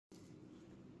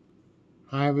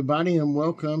Hi, everybody, and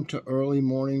welcome to Early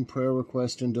Morning Prayer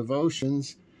Request and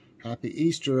Devotions. Happy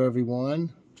Easter,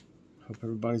 everyone. Hope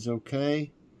everybody's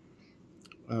okay.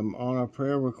 On our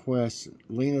prayer request,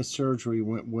 Lena's surgery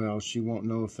went well. She won't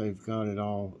know if they've got it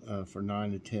all for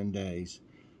 9 to 10 days.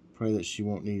 Pray that she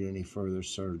won't need any further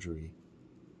surgery.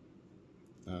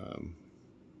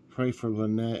 Pray for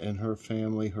Lynette and her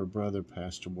family. Her brother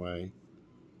passed away.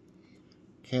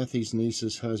 Kathy's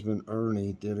niece's husband,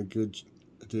 Ernie, did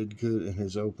good in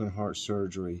his open heart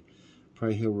surgery.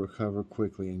 Pray he'll recover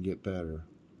quickly and get better.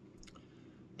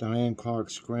 Diane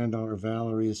Clark's granddaughter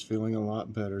Valerie is feeling a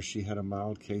lot better. She had a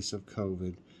mild case of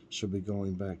COVID. She'll be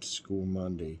going back to school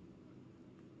Monday.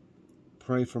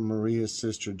 Pray for Maria's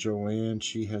sister Joanne.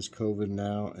 She has COVID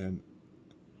now, and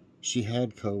she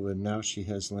had COVID. Now she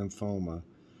has lymphoma.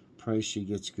 Pray she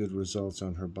gets good results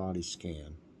on her body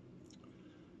scan.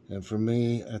 And for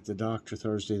me, at the doctor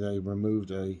Thursday, they removed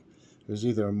it was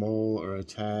either a mole or a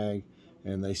tag,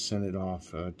 and they sent it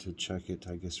off to check it,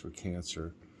 I guess, for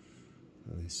cancer.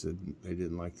 They said they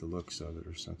didn't like the looks of it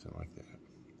or something like that.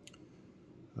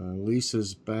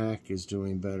 Lisa's back is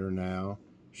doing better now.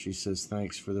 She says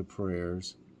thanks for the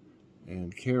prayers.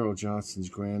 And Carol Johnson's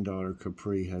granddaughter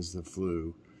Capri has the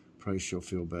flu. Pray she'll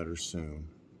feel better soon.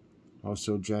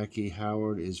 Also, Jackie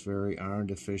Howard is very iron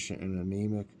deficient and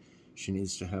anemic. She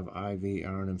needs to have IV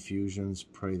iron infusions.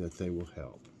 Pray that they will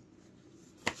help.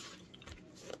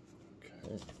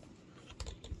 Okay.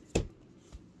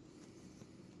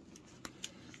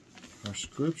 Our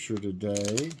scripture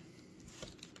today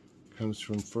comes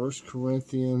from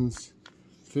 1Corinthians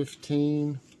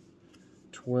 15,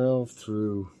 12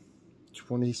 through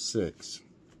 26.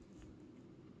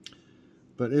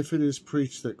 But if it is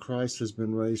preached that Christ has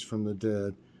been raised from the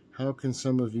dead, how can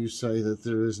some of you say that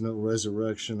there is no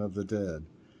resurrection of the dead?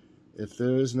 If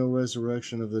there is no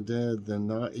resurrection of the dead, then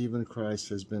not even Christ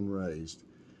has been raised.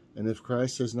 And if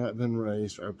Christ has not been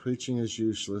raised, our preaching is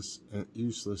useless,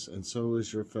 and so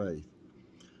is your faith.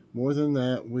 More than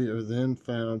that, we are then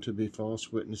found to be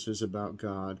false witnesses about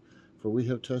God, for we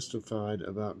have testified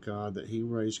about God that he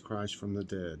raised Christ from the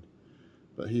dead.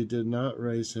 But he did not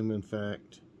raise him if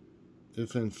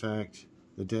in fact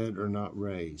the dead are not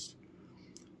raised.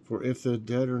 For if the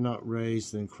dead are not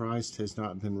raised, then Christ has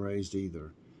not been raised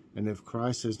either. And if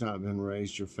Christ has not been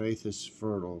raised, your faith is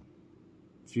futile,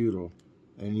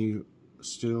 and you are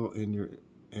still in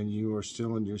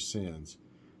your sins.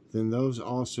 Then those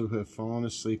also who have fallen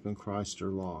asleep in Christ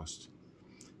are lost.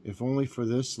 If only for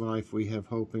this life we have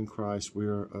hope in Christ, we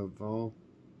are of all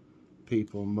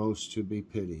people most to be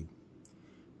pitied.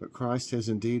 But Christ has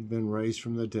indeed been raised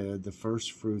from the dead, the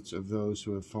first fruits of those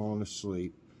who have fallen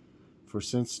asleep. For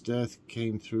since death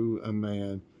came through a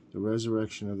man, the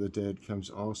resurrection of the dead comes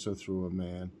also through a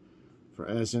man. For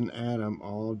as in Adam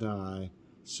all die,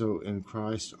 so in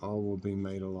Christ all will be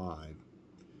made alive.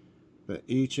 But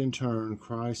each in turn,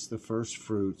 Christ the first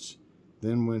fruits,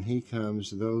 then when he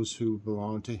comes, those who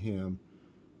belong to him.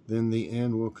 Then the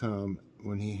end will come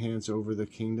when he hands over the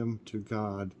kingdom to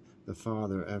God the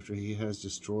Father after he has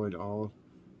destroyed all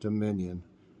dominion,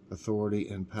 authority,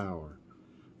 and power.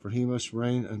 For he must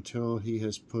reign until he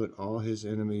has put all his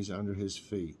enemies under his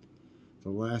feet. The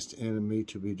last enemy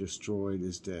to be destroyed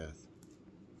is death.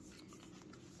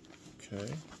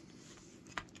 Okay.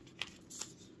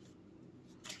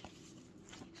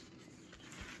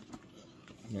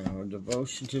 Now, our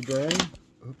devotion today.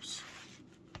 Oops.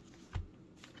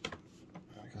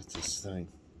 I got this thing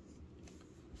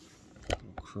a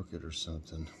little crooked or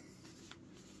something.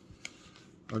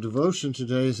 Our devotion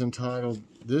today is entitled,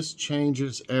 This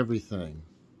Changes Everything.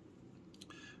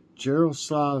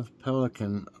 Jaroslav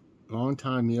Pelikan,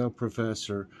 longtime Yale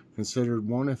professor, considered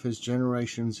one of his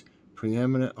generation's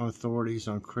preeminent authorities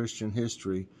on Christian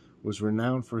history, was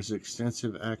renowned for his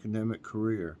extensive academic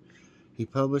career. He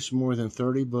published more than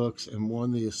 30 books and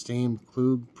won the esteemed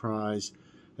Klug Prize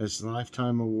as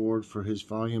lifetime award for his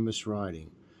voluminous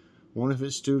writing. One of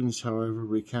his students, however,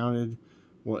 recounted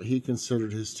what he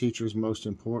considered his teacher's most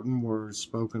important words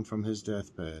spoken from his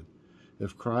deathbed.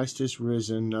 If Christ is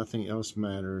risen, nothing else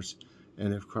matters,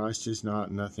 and if Christ is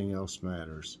not, nothing else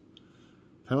matters.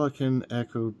 Pelikan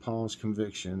echoed Paul's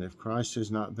conviction, if Christ has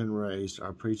not been raised,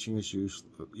 our preaching is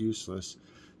useless,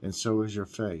 and so is your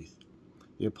faith.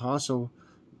 The apostle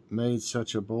made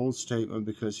such a bold statement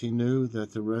because he knew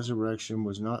that the resurrection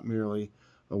was not merely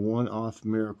a one-off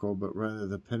miracle, but rather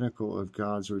the pinnacle of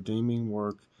God's redeeming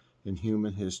work in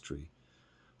human history.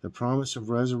 The promise of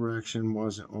resurrection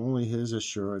wasn't only his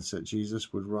assurance that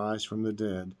Jesus would rise from the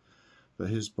dead,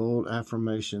 but his bold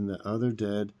affirmation that other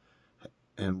dead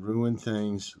and ruined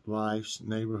things, lives,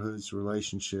 neighborhoods,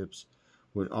 relationships,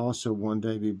 would also one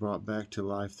day be brought back to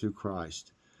life through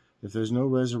Christ. If there's no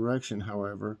resurrection,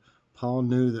 however, Paul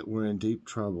knew that we're in deep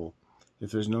trouble.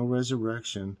 If there's no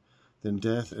resurrection, then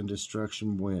death and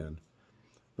destruction win.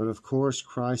 But of course,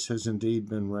 Christ has indeed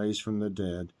been raised from the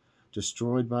dead.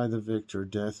 Destroyed by the victor,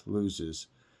 death loses.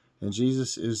 And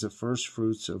Jesus is the first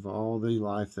fruits of all the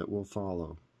life that will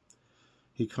follow.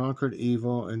 He conquered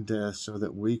evil and death so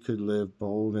that we could live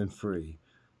bold and free.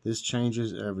 This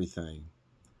changes everything.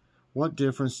 What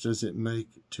difference does it make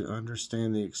to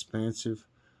understand the expansive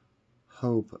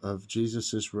hope of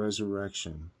Jesus'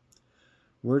 resurrection?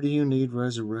 Where do you need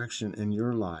resurrection in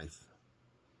your life?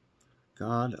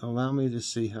 God, allow me to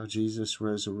see how Jesus'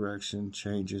 resurrection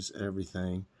changes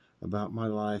everything about my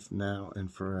life now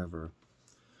and forever.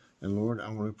 And Lord, I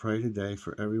want to pray today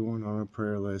for everyone on our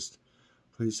prayer list.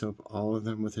 Please help all of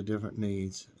them with the different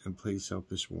needs, and please help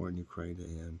this war in Ukraine to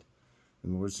end.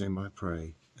 In the Lord's name I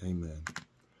pray. Amen.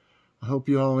 I hope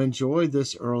you all enjoyed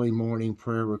this early morning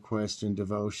prayer request and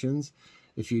devotions.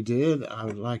 If you did, I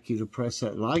would like you to press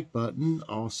that like button.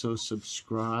 Also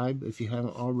subscribe if you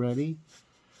haven't already.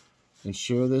 And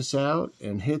share this out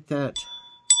and hit that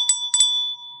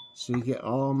so you get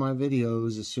all my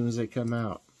videos as soon as they come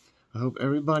out. I hope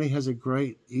everybody has a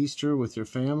great Easter with their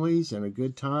families and a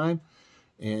good time.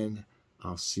 And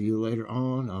I'll see you later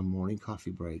on Morning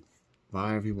Coffee Break.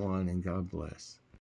 Bye, everyone, and God bless.